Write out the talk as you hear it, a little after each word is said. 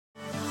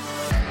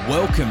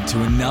Welcome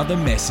to another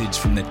message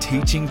from the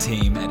teaching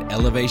team at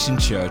Elevation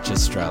Church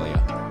Australia.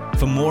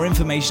 For more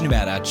information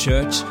about our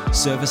church,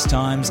 service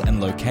times and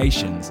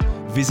locations,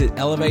 visit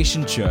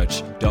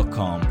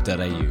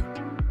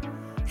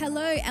elevationchurch.com.au.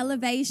 Hello,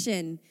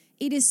 Elevation.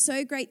 It is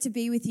so great to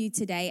be with you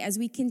today as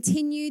we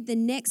continue the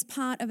next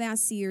part of our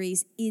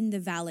series, In the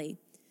Valley.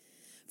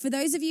 For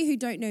those of you who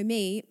don't know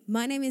me,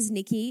 my name is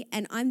Nikki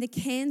and I'm the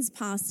Cairns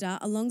pastor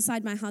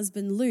alongside my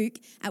husband Luke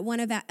at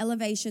one of our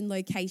Elevation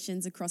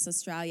locations across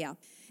Australia.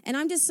 And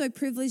I'm just so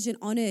privileged and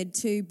honoured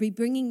to be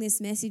bringing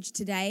this message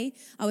today.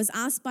 I was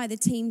asked by the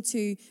team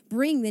to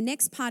bring the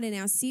next part in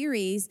our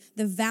series,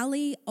 The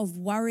Valley of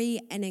Worry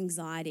and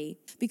Anxiety.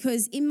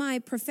 Because in my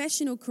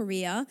professional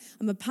career,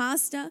 I'm a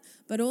pastor,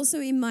 but also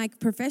in my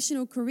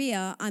professional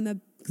career, I'm a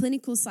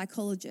clinical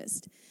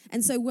psychologist.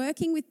 And so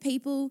working with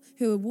people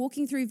who are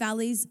walking through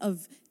valleys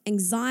of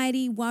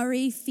anxiety,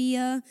 worry,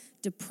 fear,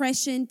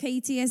 depression,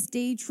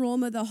 PTSD,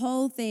 trauma, the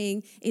whole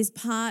thing is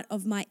part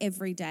of my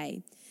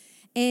everyday.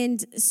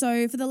 And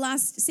so for the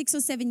last 6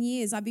 or 7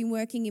 years, I've been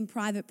working in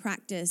private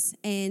practice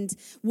and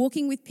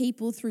walking with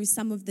people through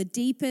some of the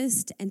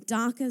deepest and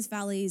darkest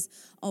valleys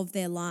of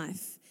their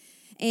life.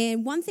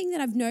 And one thing that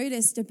I've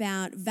noticed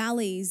about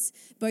valleys,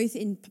 both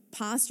in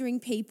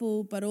pastoring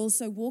people, but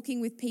also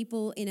walking with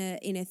people in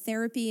a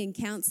therapy and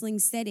counseling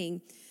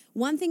setting,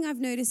 one thing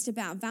I've noticed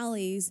about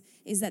valleys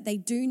is that they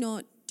do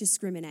not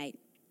discriminate.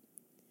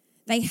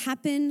 They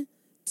happen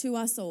to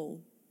us all.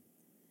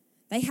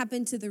 They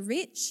happen to the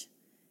rich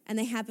and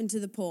they happen to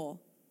the poor.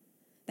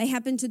 They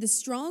happen to the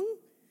strong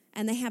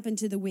and they happen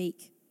to the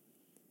weak.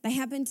 They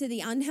happen to the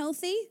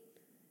unhealthy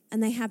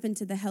and they happen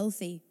to the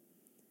healthy.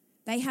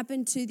 They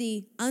happen to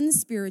the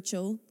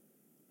unspiritual,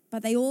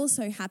 but they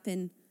also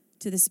happen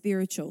to the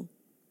spiritual.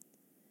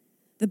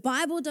 The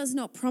Bible does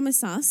not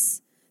promise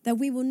us that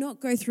we will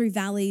not go through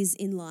valleys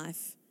in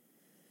life.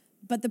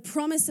 But the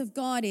promise of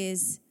God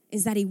is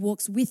that He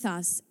walks with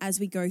us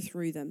as we go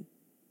through them.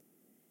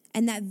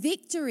 And that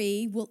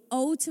victory will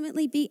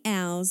ultimately be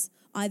ours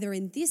either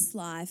in this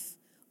life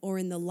or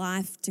in the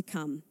life to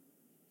come.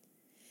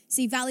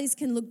 See, valleys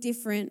can look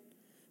different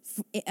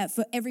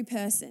for every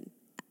person.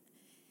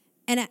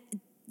 And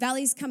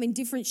valleys come in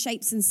different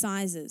shapes and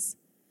sizes.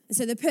 And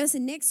so the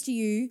person next to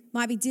you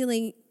might be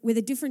dealing with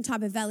a different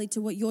type of valley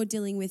to what you're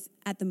dealing with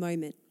at the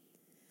moment.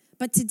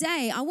 But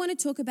today, I want to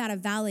talk about a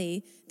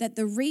valley that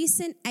the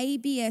recent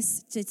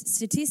ABS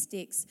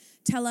statistics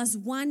tell us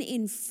 1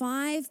 in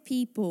 5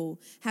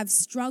 people have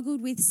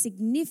struggled with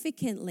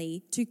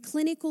significantly to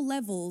clinical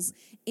levels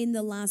in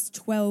the last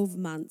 12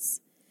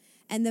 months.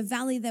 And the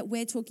valley that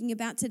we're talking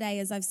about today,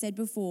 as I've said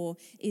before,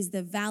 is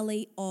the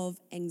valley of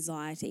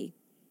anxiety.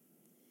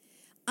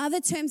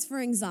 Other terms for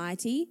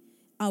anxiety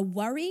are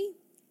worry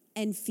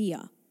and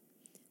fear.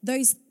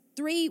 Those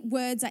 3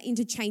 words are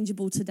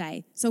interchangeable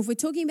today. So if we're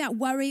talking about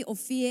worry or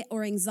fear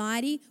or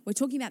anxiety, we're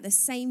talking about the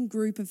same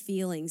group of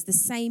feelings, the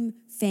same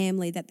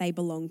family that they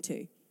belong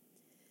to.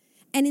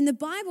 And in the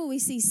Bible, we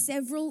see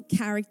several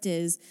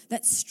characters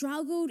that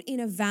struggled in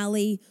a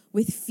valley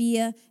with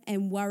fear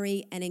and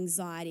worry and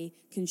anxiety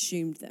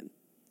consumed them.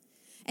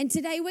 And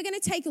today we're going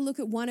to take a look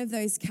at one of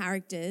those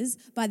characters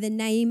by the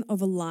name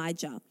of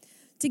Elijah,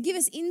 to give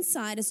us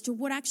insight as to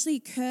what actually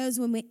occurs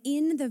when we're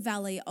in the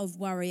valley of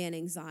worry and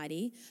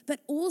anxiety, but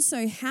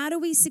also how do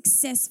we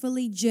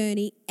successfully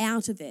journey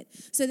out of it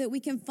so that we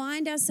can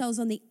find ourselves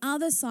on the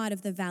other side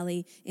of the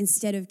valley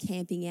instead of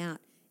camping out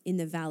in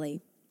the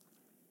valley.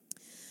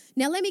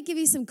 Now, let me give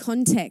you some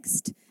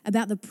context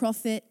about the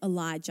prophet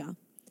Elijah.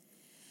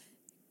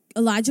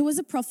 Elijah was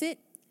a prophet,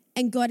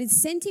 and God had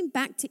sent him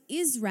back to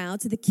Israel,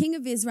 to the king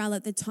of Israel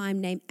at the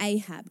time named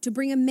Ahab, to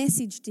bring a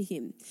message to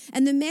him.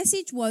 And the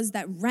message was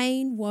that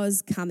rain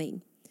was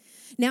coming.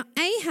 Now,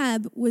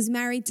 Ahab was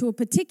married to a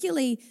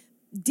particularly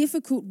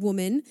difficult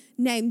woman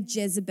named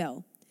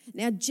Jezebel.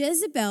 Now,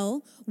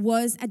 Jezebel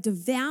was a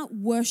devout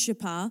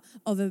worshipper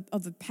of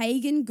a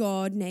pagan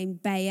god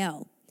named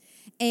Baal.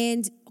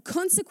 And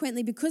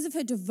consequently, because of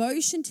her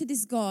devotion to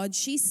this god,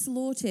 she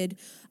slaughtered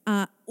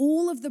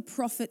all of the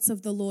prophets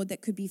of the Lord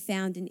that could be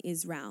found in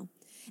Israel.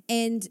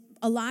 And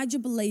Elijah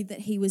believed that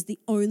he was the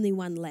only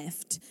one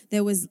left.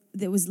 There was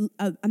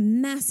a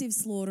massive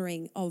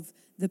slaughtering of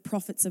the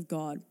prophets of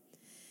God.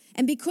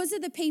 And because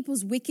of the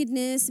people's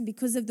wickedness and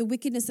because of the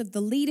wickedness of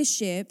the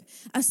leadership,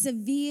 a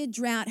severe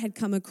drought had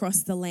come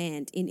across the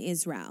land in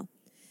Israel.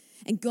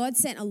 And God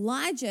sent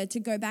Elijah to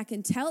go back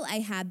and tell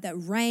Ahab that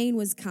rain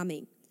was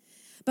coming.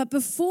 But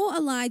before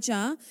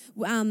Elijah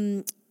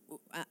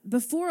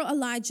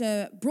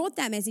brought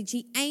that message,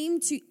 he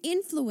aimed to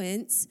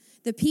influence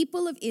the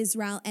people of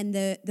Israel and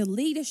the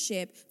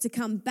leadership to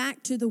come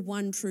back to the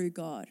one true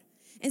God.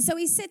 And so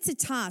he sets a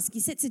task, he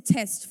sets a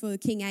test for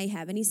King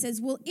Ahab. And he says,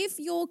 well, if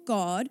your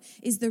God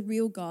is the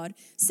real God,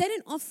 set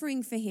an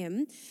offering for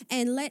him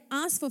and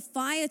ask for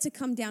fire to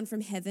come down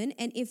from heaven.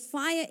 And if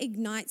fire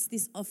ignites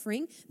this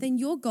offering, then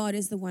your God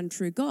is the one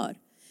true God.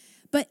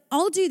 But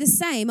I'll do the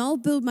same. I'll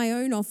build my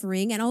own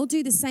offering and I'll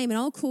do the same and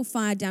I'll call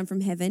fire down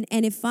from heaven.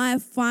 And if fire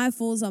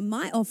falls on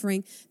my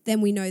offering, then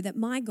we know that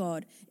my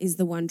God is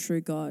the one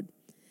true God.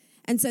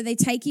 And so they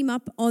take him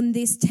up on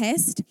this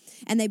test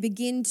and they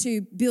begin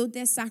to build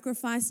their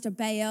sacrifice to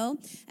Baal,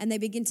 and they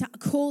begin to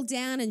call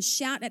down and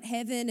shout at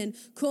heaven and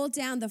call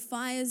down the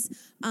fires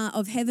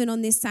of heaven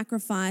on this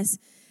sacrifice.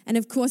 And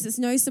of course, it's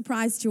no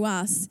surprise to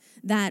us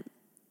that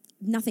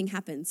nothing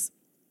happens.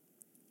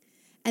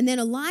 And then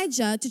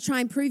Elijah, to try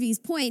and prove his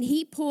point,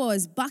 he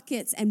pours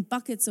buckets and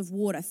buckets of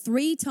water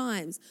 3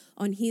 times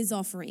on his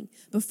offering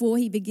before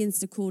he begins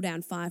to call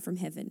down fire from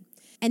heaven.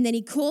 And then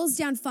he calls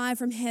down fire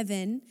from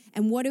heaven,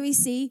 and what do we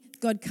see?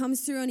 God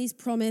comes through on his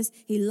promise.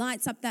 He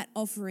lights up that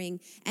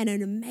offering, and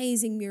an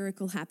amazing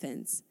miracle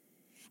happens.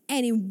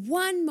 And in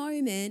one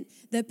moment,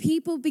 the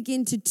people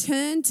begin to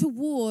turn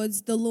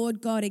towards the Lord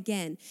God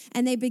again.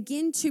 And they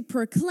begin to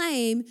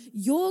proclaim,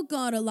 your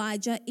God,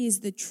 Elijah,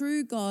 is the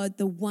true God,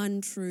 the one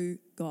true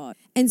God.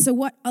 And so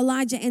what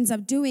Elijah ends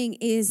up doing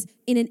is,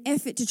 in an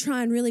effort to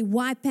try and really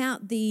wipe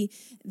out the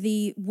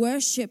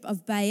worship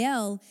of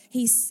Baal,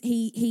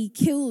 he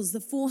kills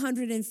the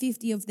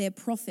 450 of their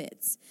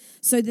prophets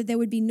so that there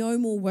would be no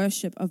more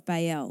worship of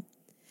Baal.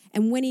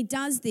 And when he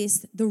does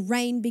this, the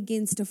rain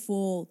begins to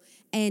fall,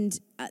 and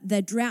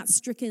the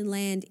drought-stricken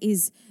land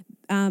is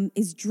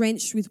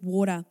drenched with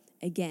water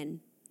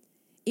again.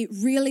 It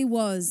really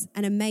was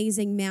an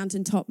amazing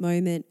mountaintop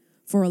moment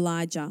for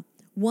Elijah,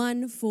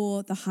 one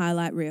for the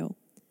highlight reel.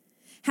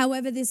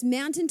 However, this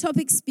mountaintop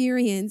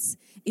experience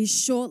is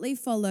shortly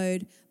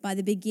followed by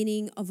the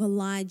beginning of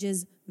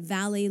Elijah's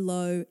valley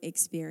low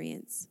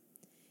experience.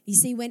 You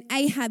see, when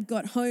Ahab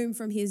got home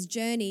from his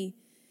journey,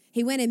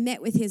 he went and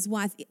met with his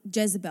wife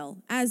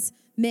Jezebel, as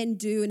men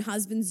do and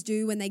husbands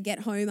do when they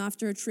get home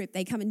after a trip.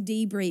 They come and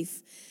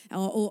debrief.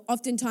 Or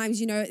oftentimes,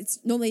 it's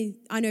normally,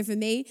 I know for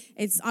me,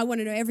 I want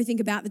to know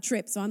everything about the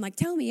trip. So I'm like,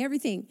 tell me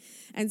everything.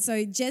 And so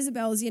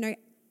Jezebel's,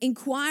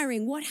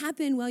 inquiring, what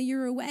happened while you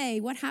were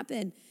away? What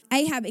happened?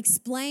 Ahab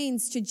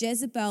explains to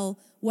Jezebel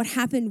what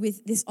happened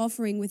with this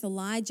offering with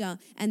Elijah,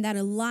 and that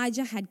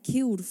Elijah had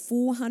killed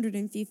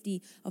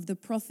 450 of the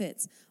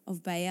prophets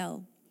of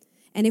Baal.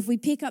 And if we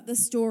pick up the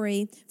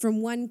story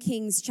from 1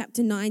 Kings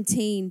chapter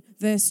 19,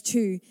 verse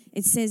 2,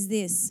 it says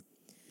this.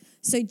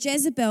 So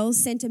Jezebel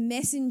sent a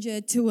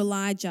messenger to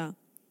Elijah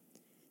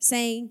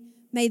saying,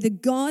 may the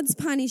gods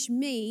punish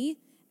me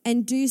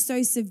and do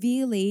so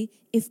severely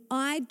if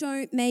I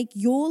don't make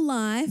your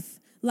life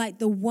like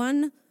the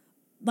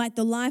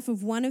life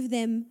of one of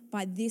them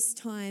by this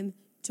time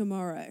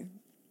tomorrow.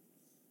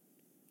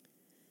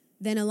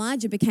 Then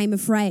Elijah became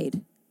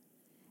afraid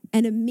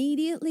and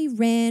immediately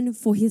ran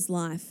for his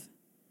life.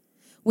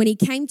 When he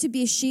came to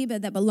Beersheba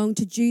that belonged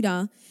to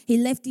Judah, he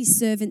left his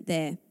servant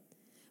there.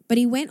 But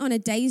he went on a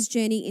day's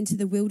journey into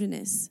the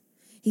wilderness.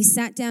 He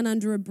sat down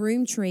under a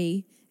broom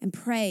tree and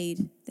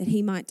prayed that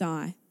he might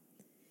die.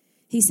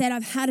 He said,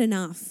 I've had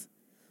enough.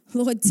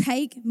 Lord,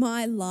 take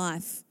my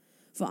life,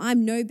 for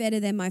I'm no better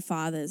than my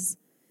fathers.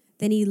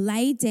 Then he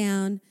lay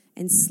down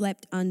and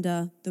slept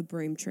under the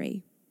broom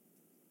tree.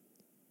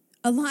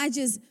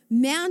 Elijah's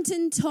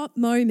mountaintop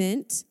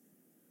moment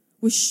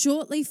was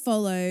shortly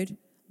followed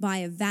by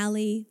a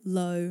valley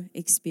low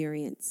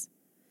experience.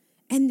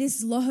 And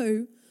this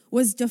low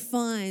was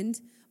defined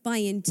by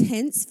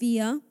intense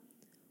fear,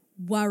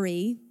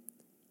 worry,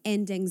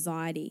 and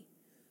anxiety,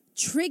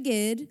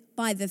 triggered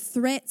by the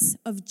threats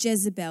of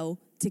Jezebel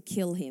to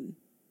kill him.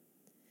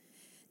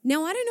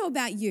 Now, I don't know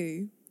about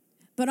you,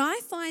 but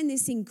I find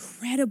this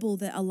incredible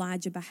that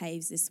Elijah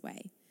behaves this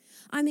way.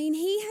 I mean,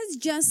 he has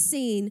just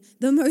seen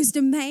the most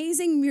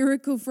amazing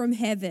miracle from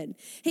heaven.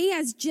 He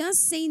has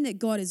just seen that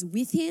God is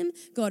with him,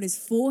 God is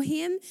for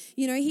him.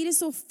 He just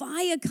saw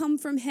fire come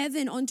from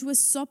heaven onto a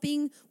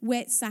sopping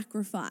wet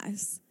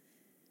sacrifice.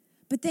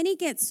 But then he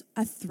gets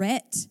a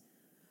threat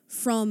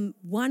from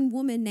one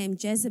woman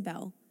named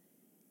Jezebel,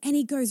 and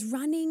he goes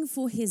running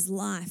for his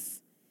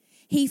life.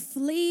 He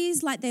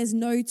flees like there's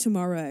no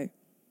tomorrow.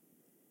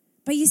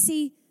 But you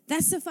see,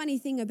 that's the funny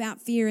thing about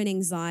fear and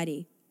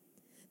anxiety,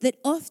 that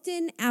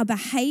often our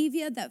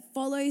behavior that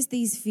follows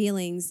these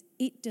feelings,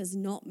 it does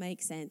not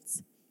make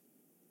sense.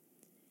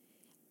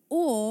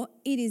 Or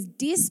it is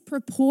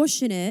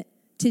disproportionate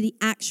to the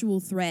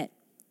actual threat.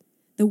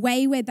 The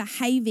way we're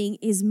behaving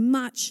is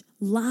much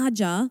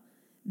larger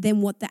than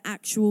what the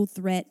actual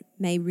threat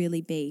may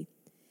really be.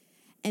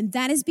 And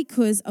that is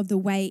because of the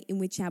way in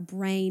which our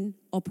brain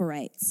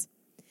operates.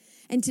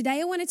 And today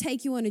I want to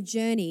take you on a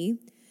journey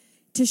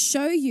to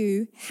show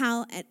you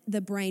how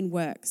the brain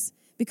works,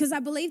 because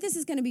I believe this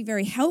is going to be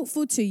very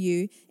helpful to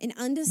you in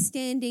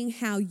understanding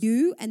how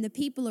you and the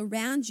people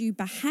around you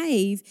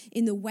behave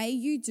in the way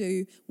you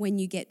do when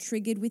you get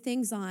triggered with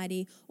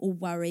anxiety or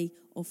worry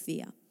or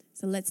fear.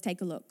 So let's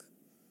take a look.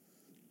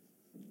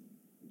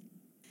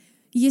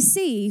 You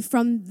see,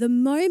 from the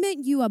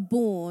moment you are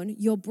born,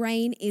 your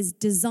brain is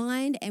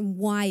designed and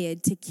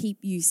wired to keep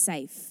you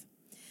safe.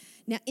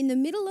 Now, in the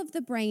middle of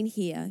the brain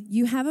here,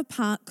 you have a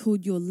part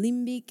called your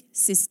limbic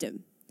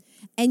system.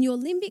 And your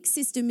limbic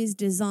system is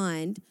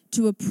designed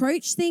to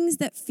approach things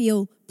that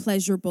feel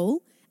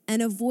pleasurable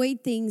and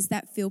avoid things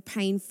that feel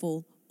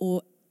painful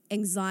or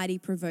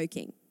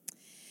anxiety-provoking.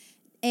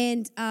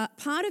 And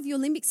part of your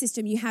limbic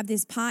system, you have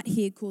this part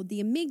here called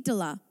the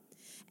amygdala.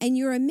 And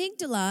your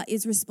amygdala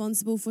is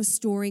responsible for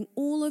storing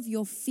all of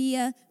your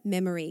fear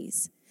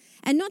memories.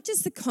 And not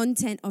just the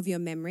content of your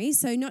memory,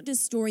 so not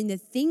just storing the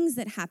things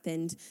that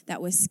happened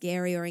that were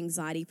scary or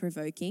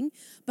anxiety-provoking,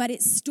 but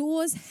it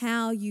stores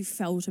how you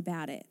felt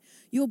about it.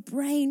 Your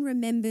brain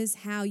remembers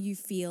how you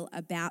feel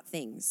about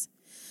things.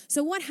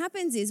 So what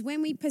happens is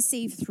when we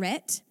perceive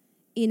threat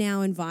in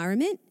our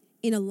environment,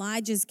 in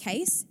Elijah's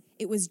case,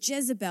 it was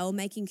Jezebel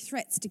making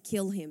threats to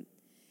kill him.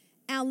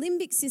 Our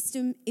limbic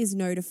system is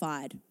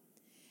notified.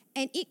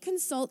 And it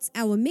consults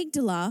our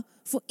amygdala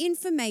for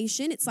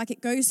information. It's like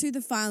it goes through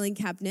the filing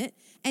cabinet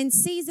and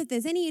sees if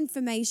there's any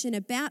information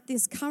about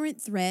this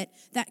current threat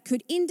that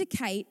could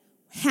indicate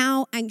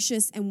how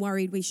anxious and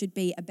worried we should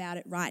be about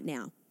it right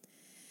now.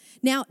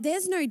 Now,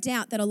 there's no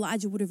doubt that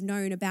Elijah would have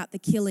known about the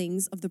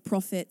killings of the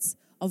prophets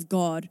of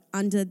God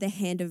under the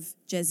hand of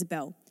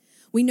Jezebel.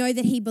 We know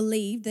that he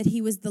believed that he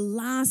was the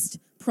last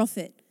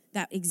prophet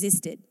that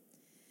existed.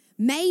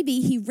 Maybe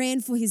he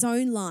ran for his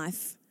own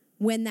life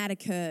when that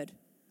occurred.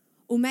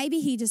 Or maybe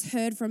he just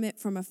heard from it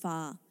from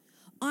afar.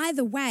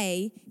 Either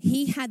way,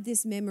 he had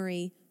this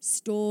memory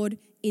stored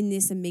in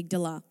this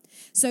amygdala.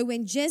 So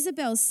when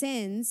Jezebel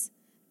sends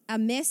a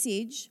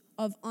message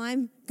of,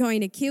 I'm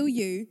going to kill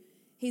you,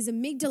 his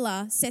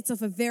amygdala sets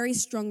off a very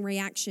strong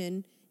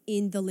reaction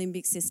in the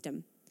limbic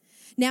system.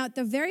 Now, at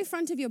the very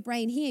front of your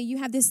brain here, you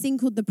have this thing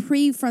called the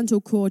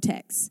prefrontal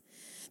cortex.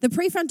 The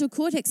prefrontal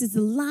cortex is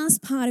the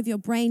last part of your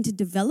brain to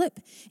develop.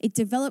 It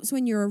develops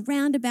when you're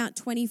around about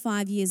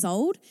 25 years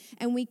old,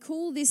 and we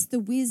call this the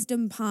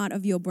wisdom part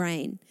of your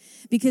brain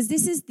because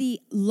this is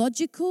the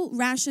logical,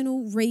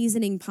 rational,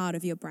 reasoning part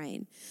of your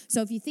brain.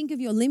 So if you think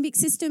of your limbic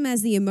system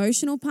as the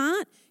emotional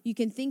part, you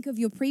can think of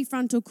your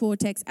prefrontal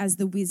cortex as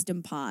the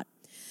wisdom part.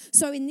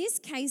 So in this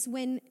case,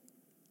 when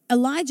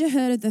Elijah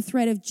heard of the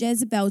threat of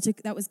Jezebel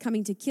that was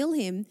coming to kill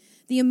him,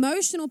 the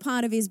emotional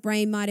part of his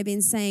brain might have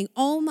been saying,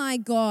 oh my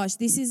gosh,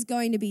 this is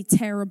going to be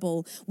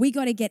terrible. We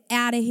got to get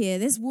out of here.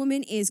 This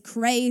woman is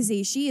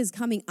crazy. She is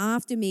coming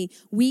after me.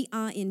 We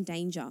are in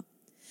danger.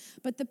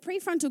 But the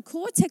prefrontal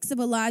cortex of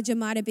Elijah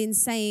might have been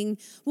saying,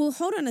 well,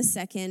 hold on a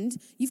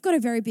second. You've got a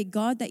very big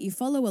God that you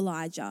follow,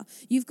 Elijah.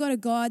 You've got a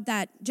God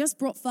that just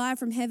brought fire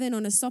from heaven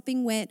on a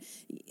sopping wet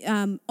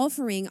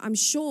offering. I'm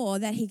sure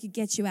that he could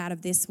get you out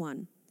of this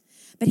one.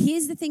 But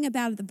here's the thing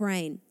about the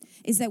brain,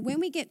 is that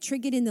when we get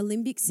triggered in the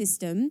limbic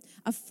system,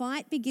 a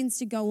fight begins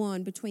to go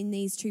on between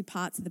these two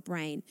parts of the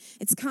brain.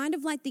 It's kind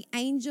of like the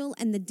angel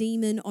and the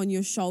demon on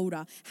your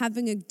shoulder,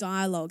 having a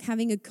dialogue,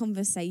 having a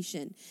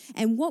conversation.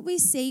 And what we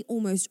see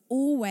almost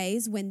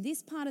always when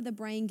this part of the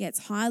brain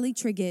gets highly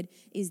triggered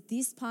is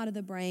this part of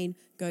the brain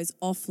goes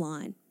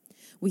offline.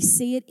 We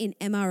see it in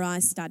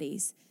MRI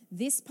studies.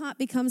 This part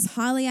becomes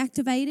highly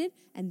activated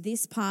and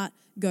this part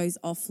goes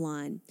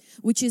offline,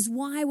 which is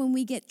why when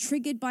we get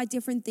triggered by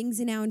different things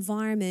in our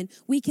environment,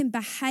 we can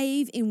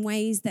behave in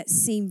ways that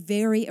seem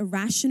very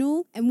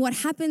irrational. And what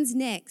happens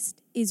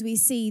next is we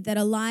see that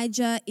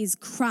Elijah is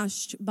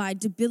crushed by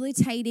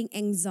debilitating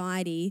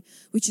anxiety,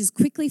 which is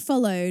quickly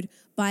followed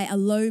by a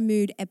low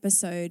mood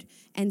episode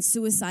and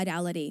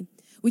suicidality,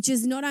 which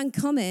is not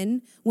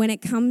uncommon when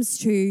it comes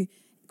to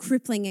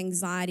crippling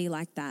anxiety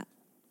like that.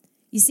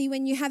 You see,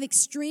 when you have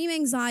extreme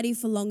anxiety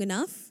for long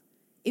enough,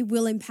 it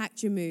will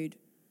impact your mood.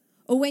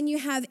 Or when you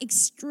have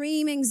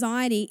extreme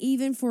anxiety,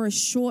 even for a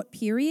short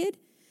period,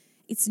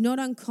 it's not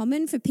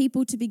uncommon for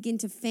people to begin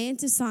to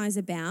fantasize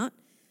about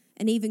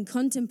and even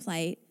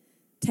contemplate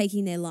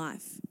taking their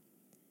life.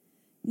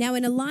 Now,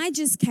 in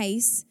Elijah's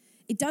case,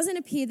 it doesn't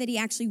appear that he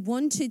actually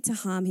wanted to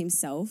harm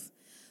himself,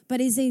 but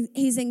his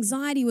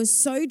anxiety was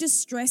so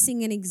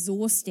distressing and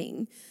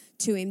exhausting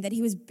to him that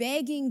he was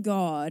begging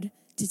God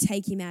to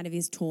take him out of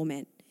his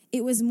torment.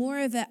 It was more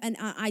of an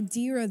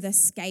idea of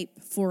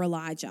escape for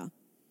Elijah.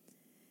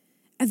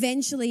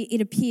 Eventually,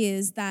 it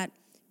appears that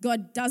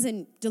God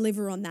doesn't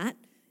deliver on that,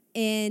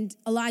 and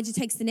Elijah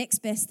takes the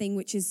next best thing,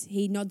 which is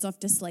he nods off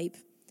to sleep.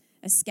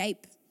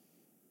 Escape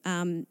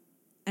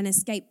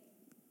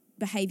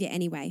behavior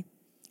anyway.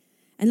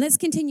 And let's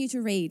continue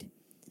to read.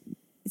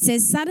 It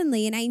says,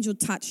 suddenly an angel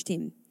touched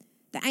him.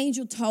 The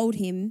angel told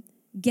him,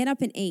 get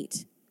up and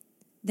eat.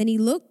 Then he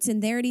looked,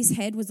 and there at his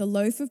head was a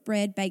loaf of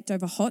bread baked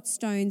over hot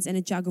stones and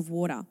a jug of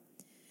water.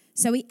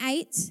 So he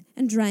ate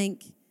and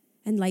drank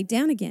and laid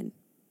down again.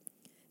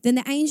 Then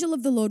the angel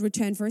of the Lord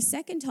returned for a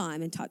second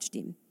time and touched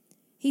him.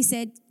 He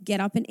said, get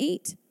up and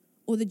eat,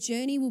 or the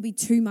journey will be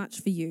too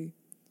much for you.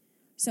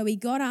 So he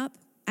got up,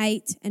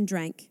 ate and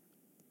drank.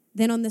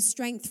 Then on the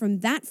strength from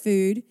that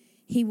food,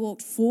 he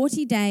walked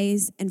 40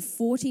 days and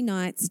 40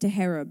 nights to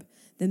Horeb,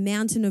 the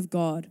mountain of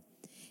God.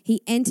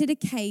 He entered a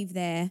cave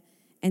there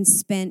and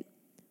spent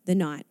the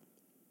night.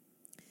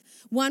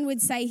 One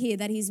would say here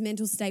that his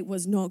mental state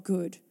was not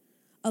good.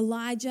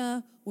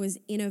 Elijah was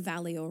in a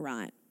valley, all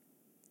right.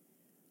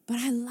 But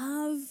I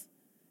love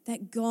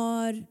that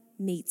God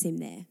meets him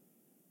there.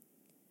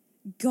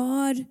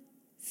 God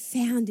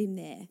found him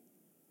there.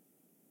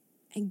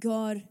 And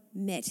God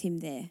met him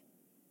there.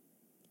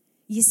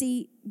 You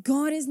see,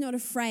 God is not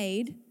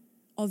afraid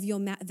of your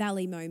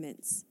valley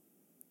moments.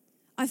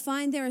 I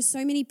find there are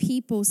so many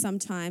people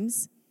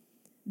sometimes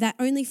that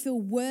only feel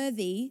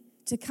worthy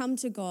to come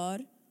to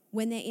God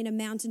when they're in a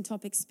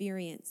mountaintop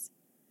experience,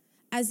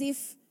 as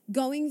if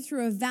going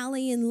through a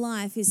valley in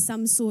life is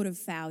some sort of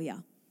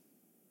failure.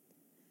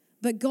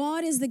 But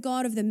God is the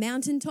God of the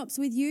mountaintops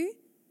with you,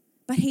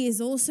 but He is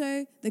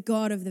also the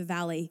God of the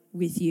valley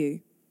with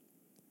you.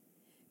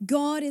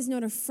 God is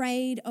not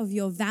afraid of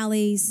your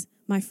valleys,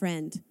 my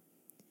friend.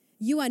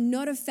 You are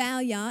not a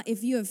failure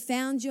if you have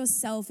found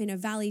yourself in a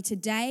valley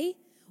today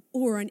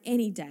or on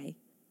any day.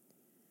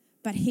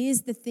 But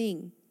here's the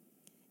thing,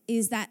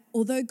 is that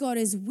although God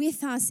is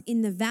with us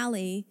in the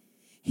valley,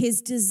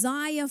 His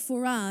desire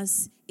for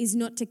us is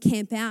not to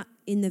camp out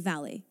in the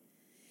valley.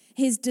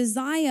 His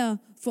desire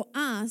for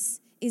us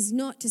is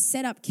not to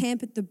set up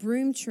camp at the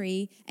broom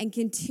tree and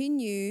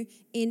continue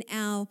in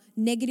our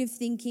negative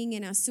thinking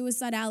and our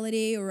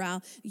suicidality or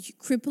our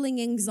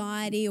crippling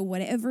anxiety or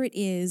whatever it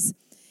is.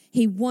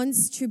 He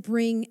wants to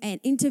bring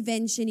an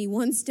intervention. He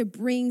wants to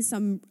bring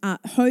some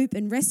hope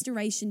and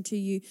restoration to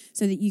you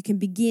so that you can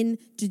begin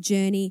to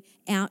journey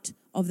out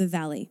of the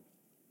valley.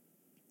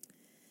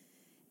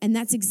 And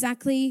that's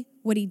exactly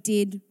what He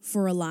did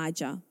for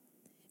Elijah.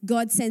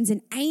 God sends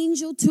an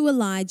angel to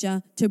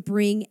Elijah to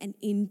bring an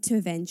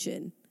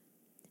intervention.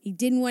 He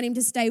didn't want him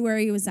to stay where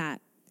he was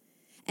at.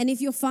 And if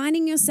you're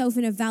finding yourself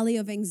in a valley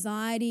of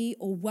anxiety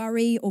or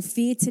worry or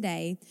fear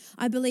today,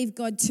 I believe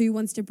God too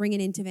wants to bring an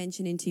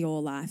intervention into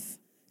your life.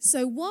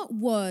 So what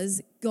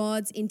was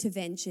God's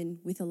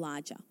intervention with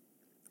Elijah?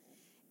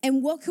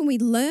 And what can we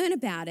learn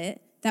about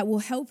it that will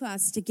help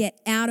us to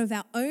get out of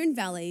our own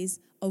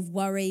valleys of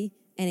worry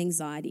and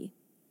anxiety?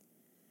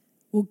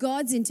 Well,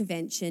 God's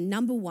intervention,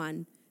 number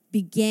one,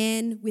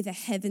 began with a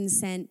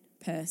heaven-sent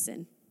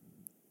person.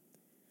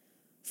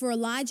 For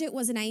Elijah, it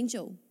was an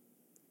angel.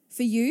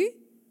 For you,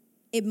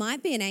 it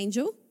might be an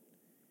angel,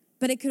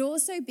 but it could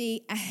also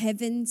be a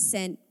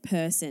heaven-sent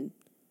person,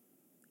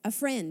 a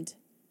friend,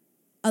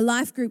 a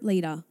life group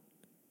leader,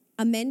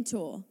 a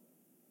mentor,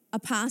 a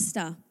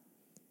pastor,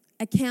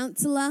 a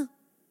counselor,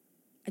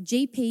 a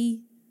GP,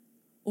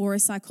 or a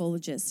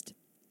psychologist.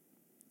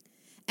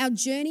 Our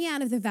journey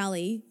out of the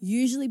valley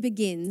usually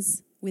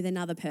begins with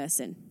another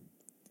person.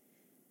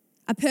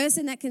 A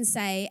person that can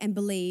say and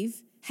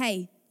believe,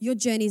 hey, your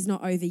journey is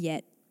not over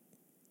yet.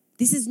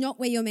 This is not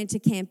where you're meant to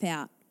camp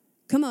out.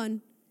 Come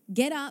on,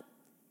 get up,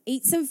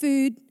 eat some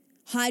food,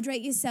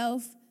 hydrate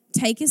yourself,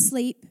 take a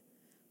sleep.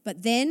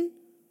 But then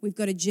we've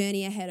got a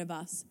journey ahead of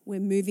us. We're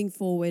moving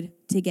forward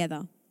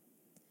together.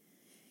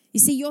 You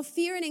see, your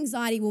fear and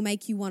anxiety will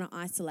make you want to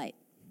isolate.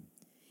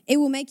 It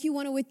will make you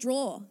want to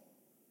withdraw,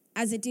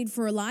 as it did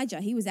for Elijah.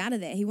 He was out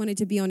of there. He wanted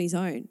to be on his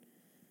own.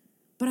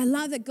 But I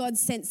love that God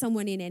sent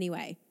someone in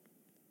anyway,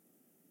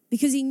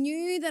 because He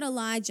knew that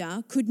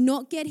Elijah could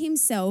not get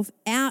himself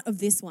out of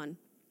this one.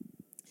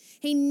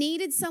 He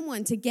needed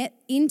someone to get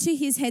into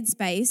his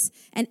headspace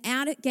and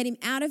get him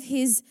out of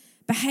his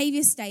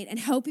behavior state and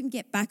help him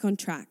get back on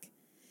track.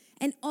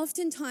 And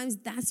oftentimes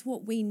that's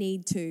what we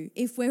need to,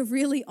 if we're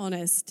really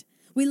honest.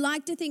 We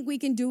like to think we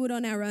can do it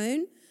on our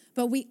own,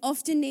 but we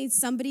often need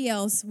somebody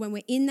else when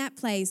we're in that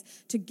place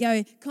to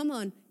go, come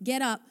on,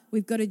 get up.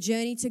 We've got a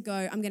journey to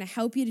go. I'm going to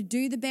help you to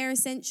do the bare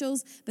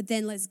essentials, but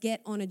then let's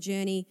get on a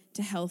journey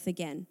to health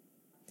again.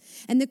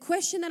 And the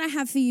question that I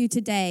have for you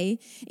today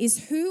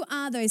is, who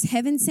are those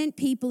heaven-sent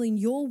people in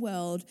your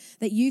world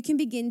that you can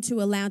begin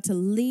to allow to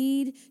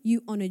lead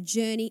you on a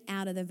journey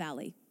out of the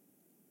valley?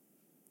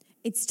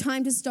 It's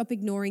time to stop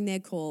ignoring their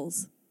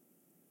calls.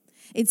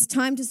 It's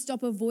time to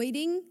stop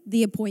avoiding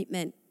the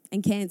appointment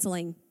and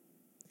cancelling.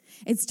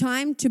 It's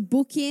time to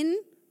book in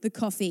the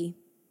coffee.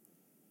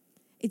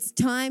 It's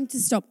time to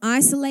stop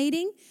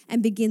isolating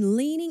and begin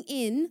leaning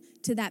in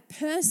to that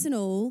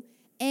personal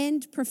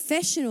and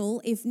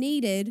professional, if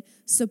needed,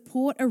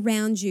 support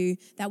around you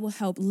that will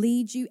help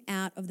lead you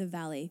out of the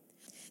valley.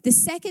 The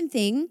second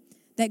thing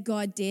that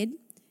God did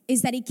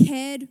is that He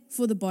cared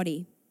for the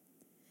body.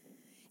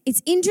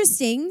 It's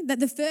interesting that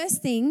the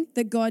first thing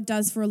that God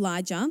does for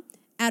Elijah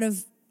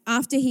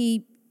after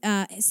He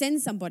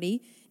sends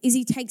somebody is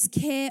He takes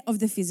care of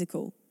the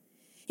physical.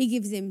 He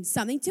gives him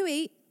something to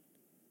eat,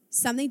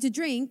 something to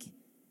drink,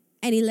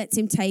 and He lets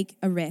him take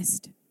a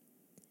rest.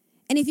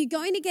 And if you're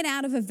going to get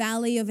out of a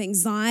valley of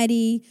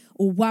anxiety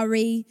or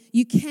worry,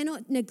 you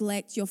cannot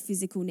neglect your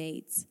physical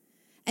needs.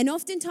 And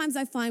oftentimes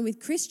I find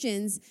with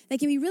Christians, they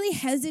can be really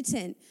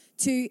hesitant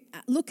to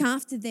look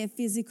after their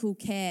physical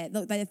care,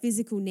 their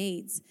physical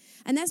needs.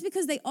 And that's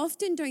because they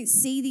often don't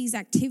see these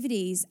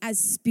activities as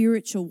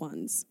spiritual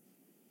ones.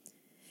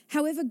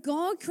 However,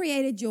 God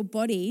created your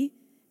body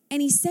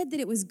and He said that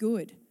it was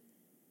good.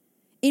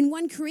 In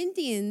 1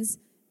 Corinthians,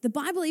 the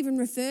Bible even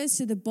refers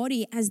to the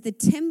body as the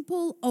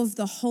temple of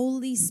the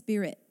Holy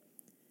Spirit.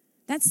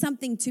 That's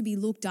something to be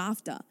looked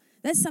after.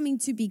 That's something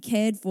to be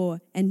cared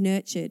for and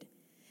nurtured.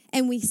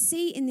 And we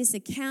see in this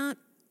account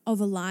of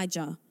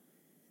Elijah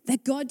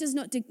that God does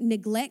not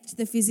neglect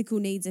the physical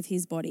needs of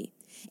his body.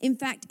 In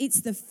fact, it's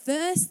the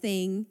first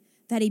thing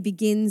that he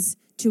begins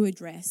to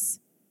address.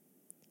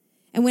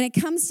 And when it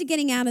comes to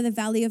getting out of the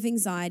valley of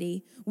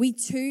anxiety, we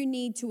too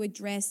need to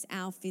address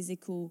our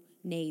physical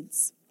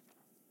needs.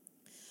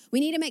 We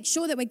need to make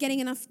sure that we're getting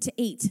enough to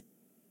eat.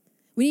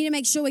 We need to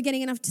make sure we're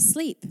getting enough to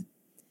sleep.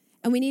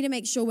 And we need to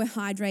make sure we're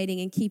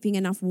hydrating and keeping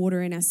enough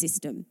water in our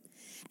system.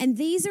 And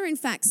these are, in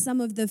fact,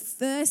 some of the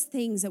first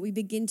things that we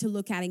begin to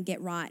look at and get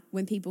right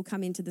when people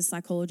come into the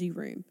psychology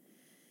room.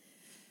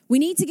 We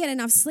need to get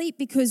enough sleep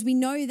because we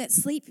know that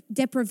sleep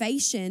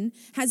deprivation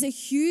has a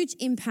huge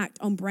impact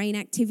on brain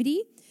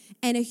activity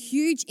and a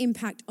huge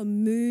impact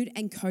on mood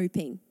and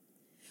coping.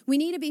 We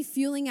need to be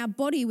fueling our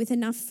body with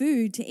enough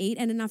food to eat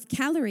and enough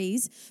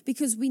calories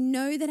because we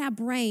know that our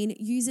brain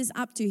uses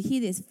up to,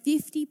 hear this,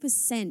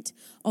 50%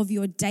 of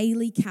your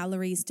daily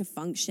calories to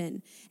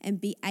function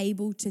and be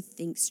able to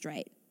think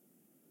straight.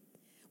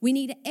 We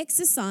need to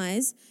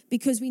exercise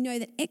because we know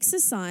that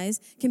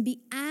exercise can be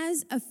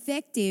as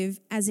effective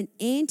as an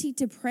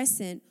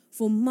antidepressant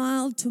for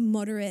mild to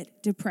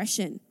moderate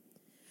depression.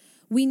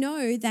 We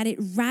know that it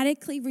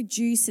radically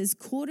reduces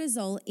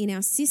cortisol in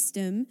our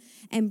system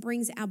and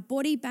brings our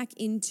body back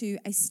into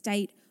a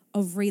state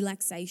of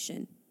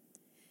relaxation.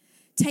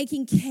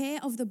 Taking care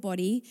of the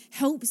body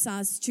helps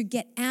us to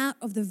get out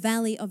of the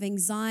valley of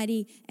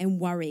anxiety and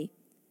worry.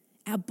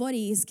 Our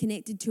body is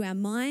connected to our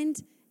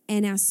mind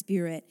and our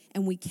spirit,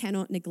 and we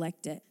cannot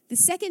neglect it. The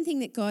second thing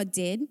that God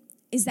did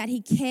is that he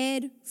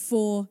cared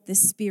for the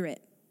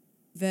spirit.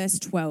 Verse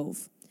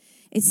 12,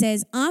 it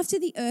says, after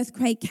the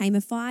earthquake came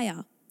a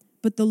fire,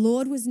 but the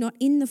Lord was not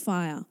in the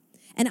fire.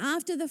 And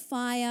after the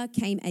fire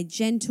came a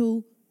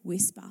gentle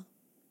whisper.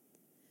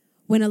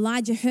 When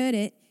Elijah heard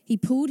it, he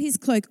pulled his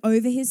cloak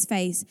over his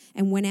face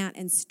and went out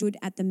and stood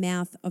at the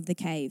mouth of the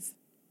cave.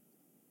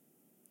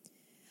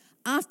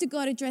 After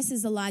God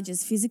addresses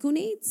Elijah's physical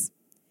needs,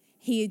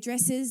 he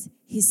addresses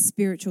his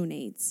spiritual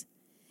needs.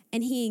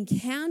 And he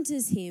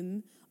encounters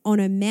him on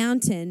a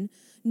mountain,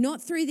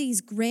 not through these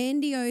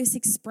grandiose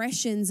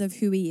expressions of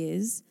who he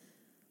is,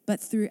 but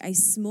through a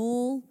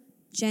small,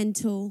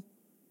 gentle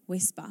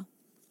whisper.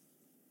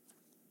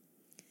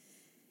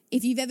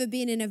 If you've ever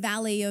been in a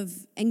valley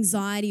of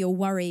anxiety or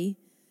worry,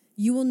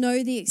 you will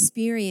know the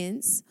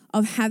experience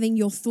of having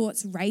your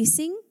thoughts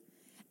racing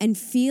and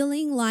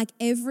feeling like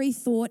every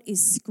thought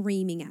is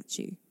screaming at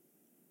you.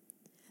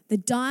 The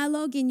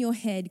dialogue in your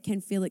head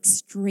can feel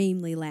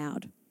extremely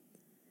loud.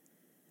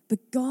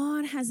 But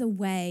God has a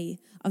way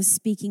of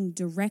speaking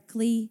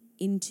directly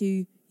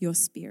into your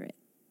spirit.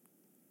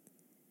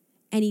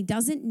 And he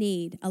doesn't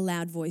need a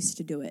loud voice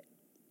to do it.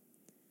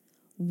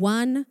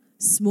 One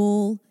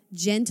small,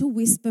 gentle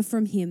whisper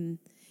from him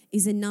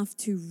is enough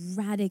to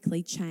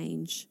radically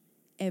change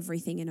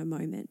everything in a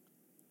moment.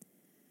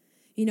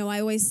 You know, I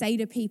always say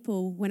to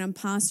people when I'm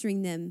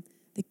pastoring them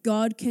that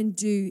God can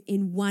do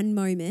in one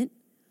moment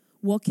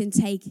what can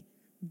take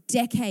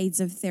decades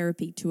of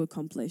therapy to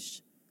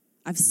accomplish.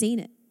 I've seen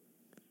it.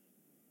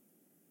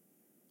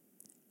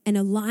 And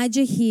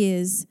Elijah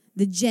hears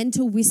the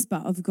gentle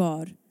whisper of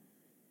God.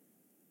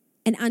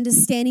 And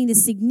understanding the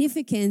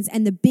significance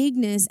and the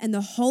bigness and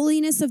the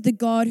holiness of the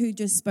God who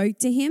just spoke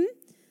to him,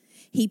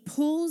 he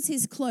pulls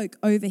his cloak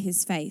over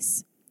his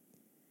face.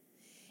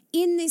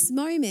 In this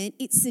moment,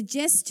 it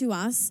suggests to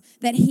us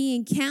that he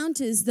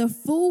encounters the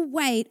full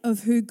weight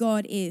of who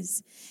God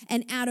is.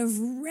 And out of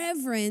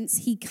reverence,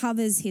 he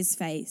covers his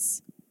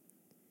face.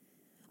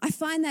 I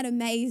find that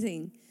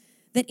amazing,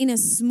 that in a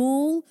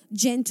small,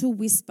 gentle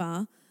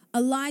whisper,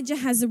 Elijah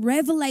has a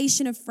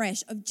revelation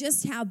afresh of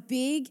just how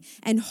big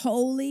and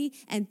holy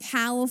and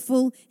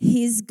powerful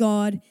his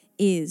God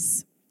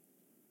is.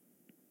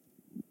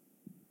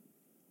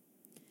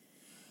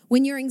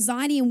 When your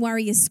anxiety and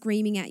worry is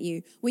screaming at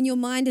you, when your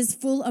mind is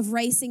full of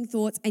racing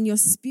thoughts and your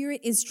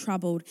spirit is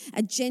troubled,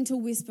 a gentle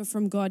whisper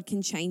from God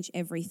can change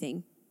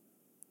everything.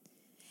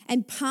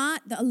 And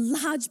a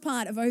large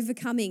part of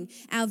overcoming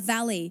our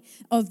valley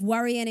of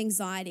worry and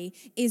anxiety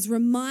is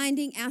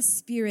reminding our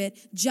spirit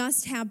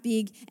just how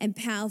big and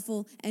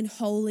powerful and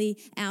holy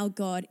our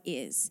God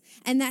is.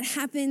 And that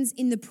happens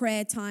in the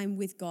prayer time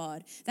with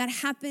God. That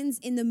happens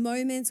in the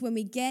moments when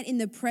we get in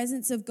the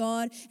presence of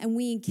God and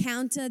we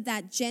encounter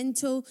that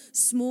gentle,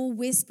 small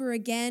whisper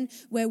again,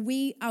 where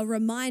we are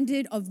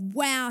reminded of,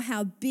 wow,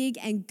 how big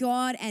and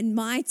God and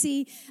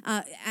mighty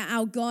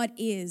our God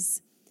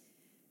is.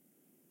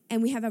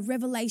 And we have a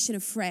revelation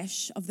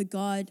afresh of the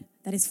God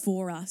that is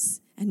for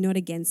us and not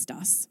against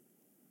us.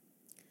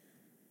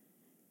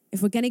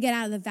 If we're going to get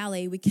out of the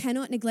valley, we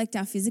cannot neglect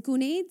our physical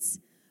needs,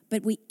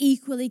 but we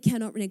equally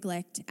cannot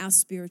neglect our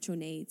spiritual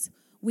needs.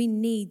 We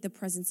need the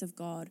presence of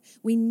God.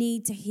 We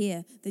need to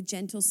hear the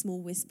gentle,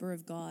 small whisper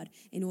of God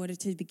in order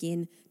to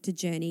begin to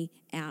journey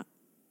out.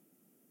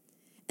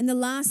 And the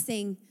last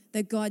thing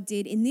that God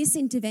did in this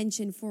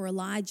intervention for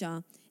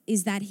Elijah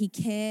is that he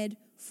cared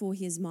for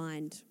his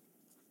mind.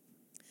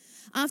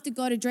 After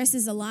God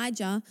addresses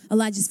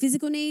Elijah's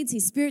physical needs,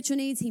 his spiritual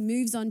needs, he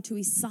moves on to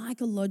his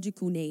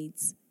psychological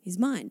needs, his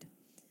mind.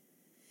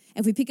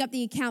 If we pick up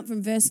the account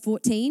from verse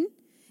 14,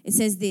 it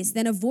says this,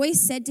 then a voice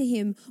said to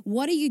him,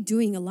 what are you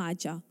doing,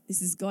 Elijah?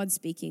 This is God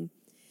speaking.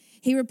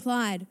 He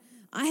replied,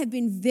 I have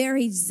been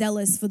very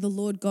zealous for the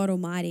Lord God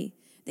Almighty.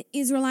 The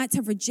Israelites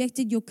have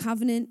rejected your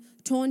covenant,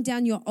 torn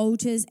down your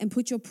altars, and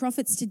put your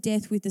prophets to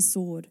death with the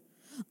sword.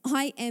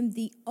 I am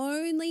the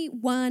only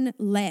one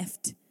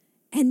left,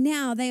 and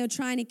now they are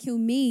trying to kill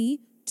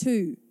me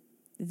too.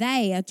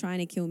 They are trying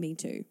to kill me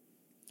too.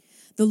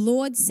 The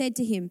Lord said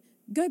to him,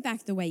 go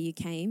back the way you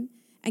came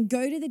and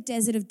go to the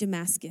desert of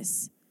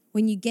Damascus.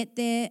 When you get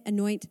there,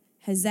 anoint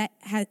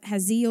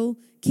Hazael,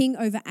 king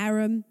over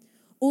Aram.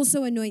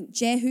 Also anoint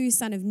Jehu,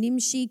 son of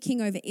Nimshi,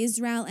 king over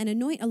Israel, and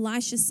anoint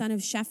Elisha, son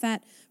of Shaphat,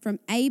 from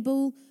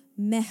Abel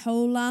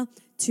Meholah,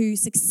 to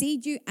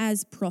succeed you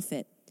as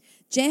prophet.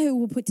 Jehu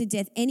will put to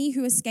death any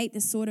who escape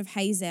the sword of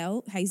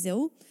Hazael,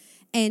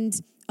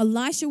 and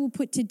Elisha will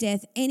put to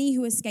death any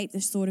who escape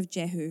the sword of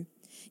Jehu.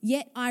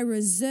 Yet I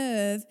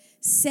reserve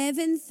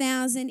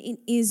 7,000 in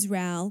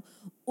Israel,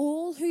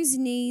 all whose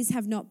knees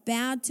have not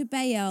bowed to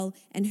Baal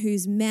and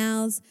whose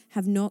mouths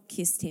have not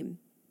kissed him.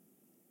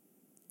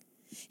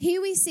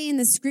 Here we see in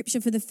the scripture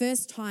for the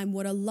first time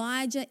what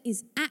Elijah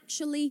is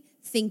actually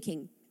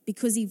thinking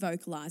because he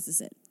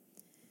vocalizes it.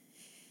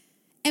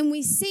 And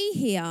we see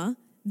here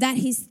that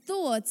his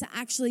thoughts are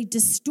actually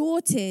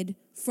distorted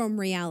from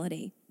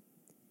reality.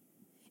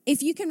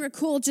 If you can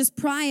recall, just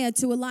prior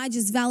to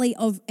Elijah's valley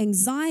of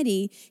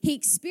anxiety, he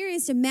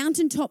experienced a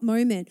mountaintop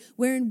moment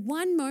where in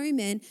one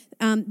moment,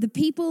 the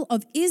people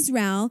of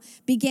Israel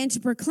began to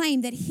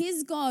proclaim that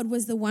his God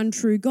was the one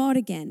true God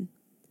again.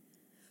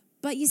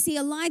 But you see,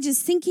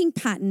 Elijah's thinking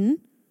pattern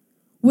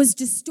was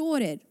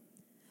distorted.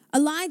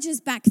 Elijah's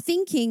back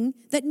thinking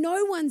that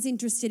no one's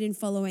interested in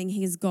following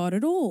his God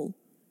at all.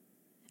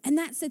 And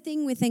that's the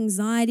thing with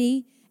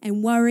anxiety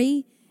and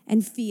worry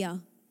and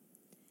fear,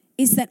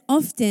 is that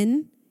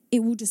often it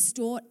will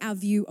distort our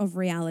view of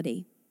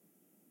reality.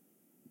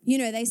 You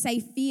know, they say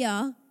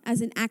fear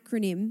as an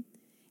acronym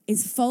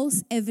is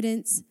false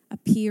evidence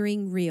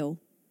appearing real.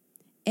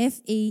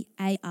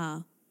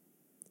 FEAR,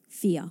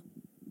 fear.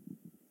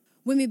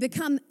 When we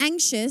become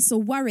anxious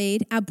or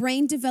worried, our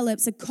brain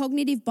develops a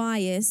cognitive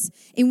bias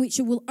in which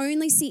it will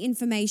only see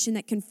information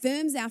that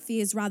confirms our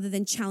fears rather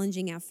than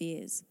challenging our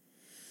fears.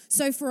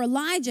 So for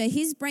Elijah,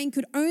 his brain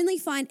could only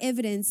find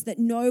evidence that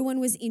no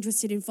one was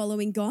interested in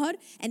following God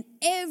and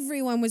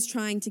everyone was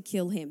trying to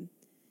kill him.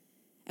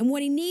 And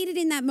what he needed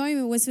in that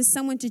moment was for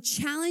someone to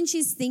challenge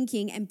his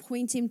thinking and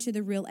point him to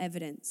the real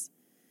evidence.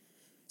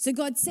 So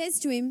God says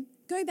to him,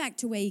 go back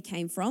to where you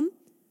came from.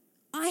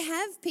 I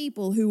have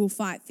people who will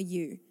fight for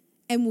you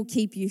and will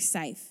keep you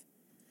safe.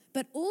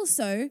 But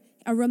also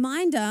a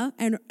reminder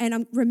and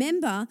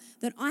remember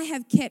that I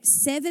have kept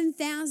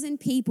 7,000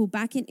 people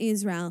back in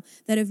Israel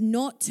that have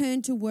not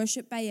turned to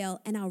worship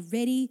Baal and are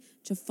ready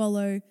to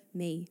follow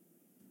me.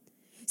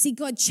 See,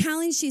 God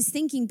challenged his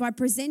thinking by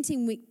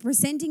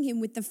presenting him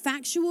with the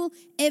factual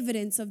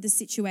evidence of the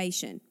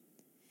situation.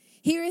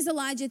 Here is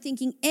Elijah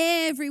thinking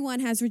everyone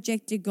has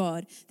rejected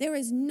God. There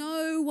is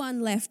no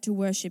one left to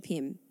worship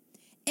him.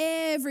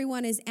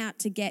 Everyone is out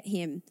to get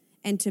him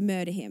and to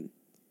murder him.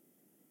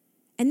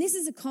 And this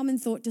is a common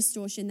thought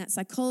distortion that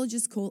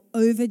psychologists call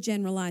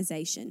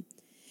overgeneralization.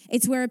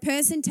 It's where a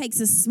person takes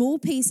a small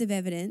piece of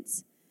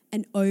evidence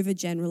and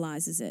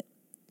overgeneralizes it,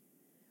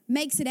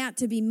 makes it out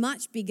to be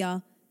much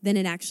bigger than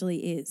it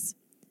actually is.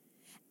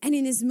 And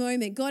in this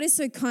moment, God is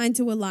so kind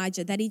to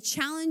Elijah that he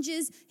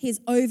challenges his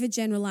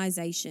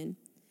overgeneralization.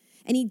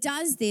 And he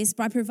does this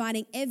by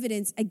providing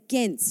evidence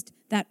against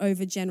that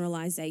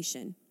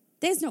overgeneralization.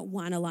 There's not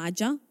one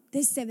Elijah,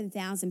 there's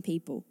 7,000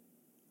 people.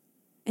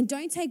 And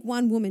don't take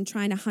one woman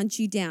trying to hunt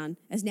you down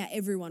as now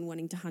everyone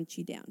wanting to hunt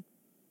you down.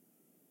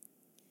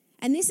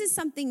 And this is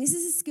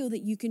a skill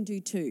that you can do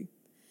too.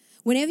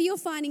 Whenever you're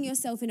finding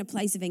yourself in a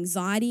place of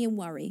anxiety and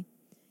worry,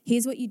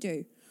 here's what you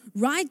do.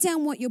 Write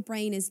down what your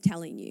brain is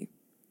telling you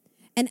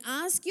and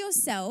ask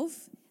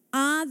yourself,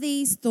 are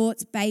these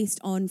thoughts based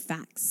on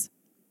facts?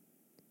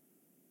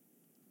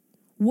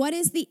 What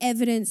is the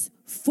evidence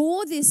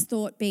for this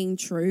thought being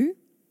true?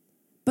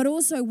 But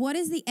also, what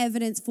is the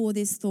evidence for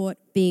this thought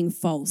being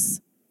false?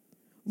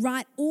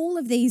 Write all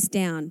of these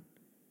down.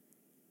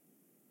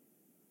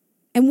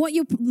 And what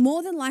you'll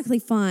more than likely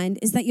find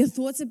is that your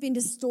thoughts have been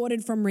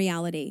distorted from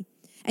reality.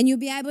 And you'll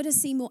be able to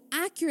see more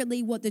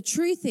accurately what the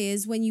truth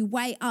is when you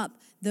weigh up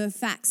the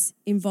facts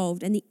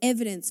involved and the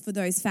evidence for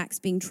those facts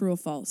being true or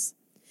false.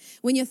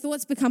 When your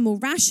thoughts become more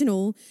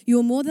rational, you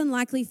will more than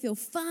likely feel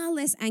far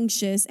less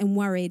anxious and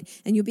worried,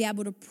 and you'll be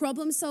able to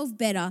problem solve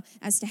better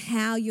as to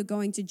how you're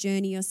going to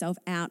journey yourself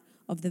out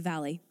of the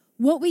valley.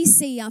 What we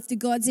see after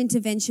God's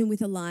intervention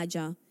with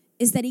Elijah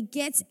is that he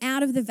gets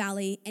out of the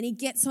valley and he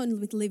gets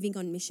on with living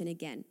on mission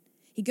again.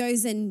 He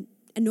goes and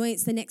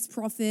anoints the next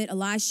prophet,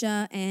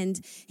 Elisha, and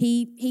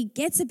he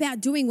gets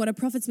about doing what a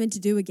prophet's meant to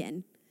do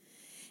again.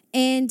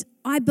 And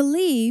I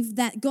believe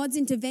that God's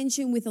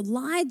intervention with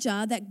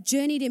Elijah that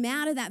journeyed him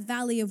out of that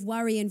valley of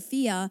worry and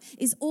fear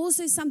is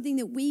also something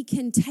that we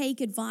can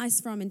take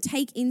advice from and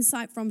take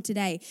insight from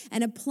today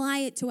and apply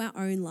it to our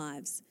own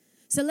lives.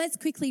 So let's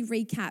quickly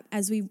recap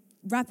as we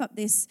wrap up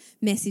this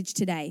message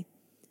today.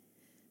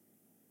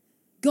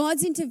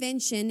 God's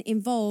intervention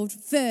involved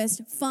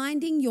first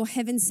finding your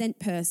heaven-sent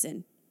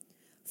person.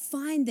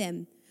 Find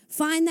them.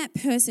 Find that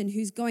person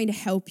who's going to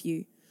help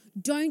you.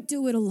 Don't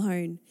do it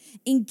alone.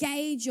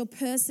 Engage your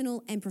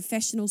personal and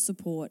professional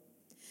support.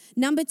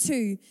 Number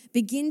 2,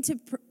 begin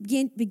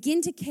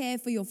to care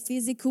for your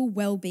physical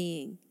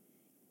well-being.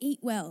 Eat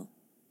well,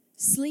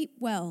 sleep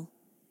well,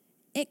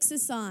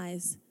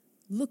 exercise,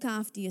 look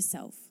after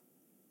yourself.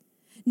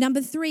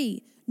 Number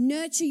 3,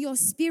 nurture your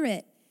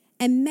spirit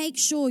and make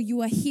sure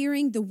you are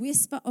hearing the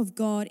whisper of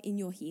God in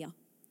your ear.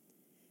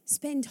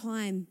 Spend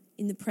time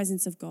in the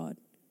presence of God.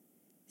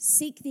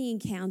 Seek the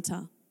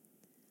encounter.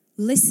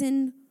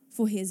 Listen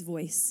for his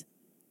voice.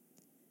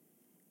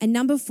 And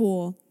number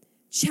 4,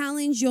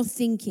 challenge your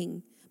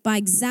thinking by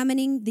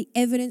examining the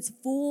evidence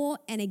for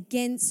and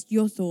against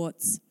your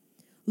thoughts.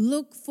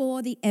 Look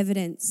for the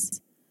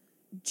evidence.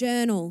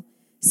 Journal.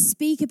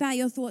 Speak about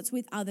your thoughts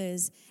with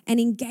others and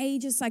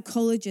engage a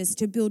psychologist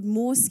to build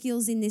more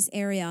skills in this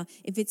area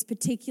if it's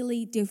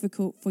particularly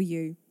difficult for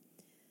you.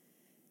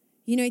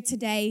 You know,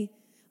 today,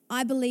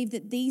 I believe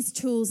that these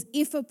tools,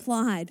 if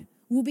applied,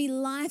 will be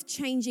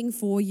life-changing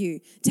for you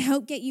to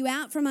help get you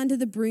out from under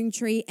the broom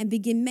tree and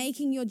begin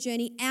making your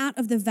journey out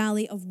of the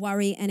valley of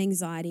worry and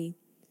anxiety.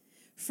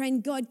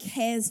 Friend, God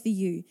cares for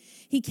you.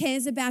 He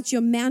cares about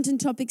your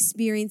mountaintop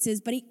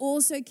experiences, but he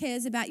also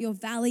cares about your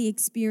valley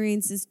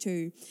experiences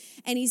too.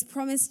 And he's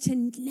promised to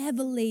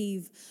never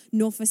leave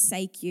nor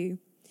forsake you.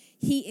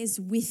 He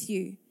is with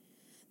you.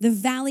 The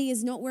valley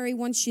is not where he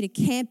wants you to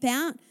camp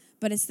out,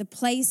 but it's the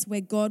place where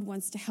God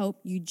wants to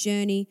help you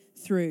journey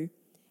through.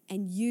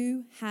 And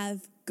you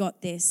have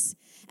got this.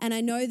 And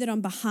I know that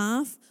on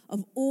behalf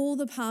of all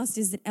the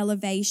pastors at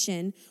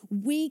Elevation,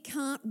 we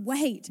can't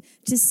wait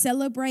to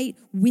celebrate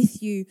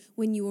with you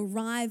when you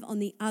arrive on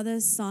the other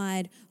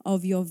side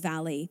of your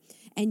valley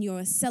and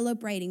you're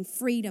celebrating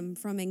freedom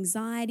from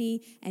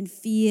anxiety and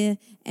fear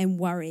and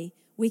worry.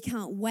 We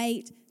can't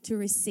wait to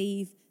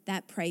receive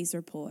that praise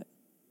report.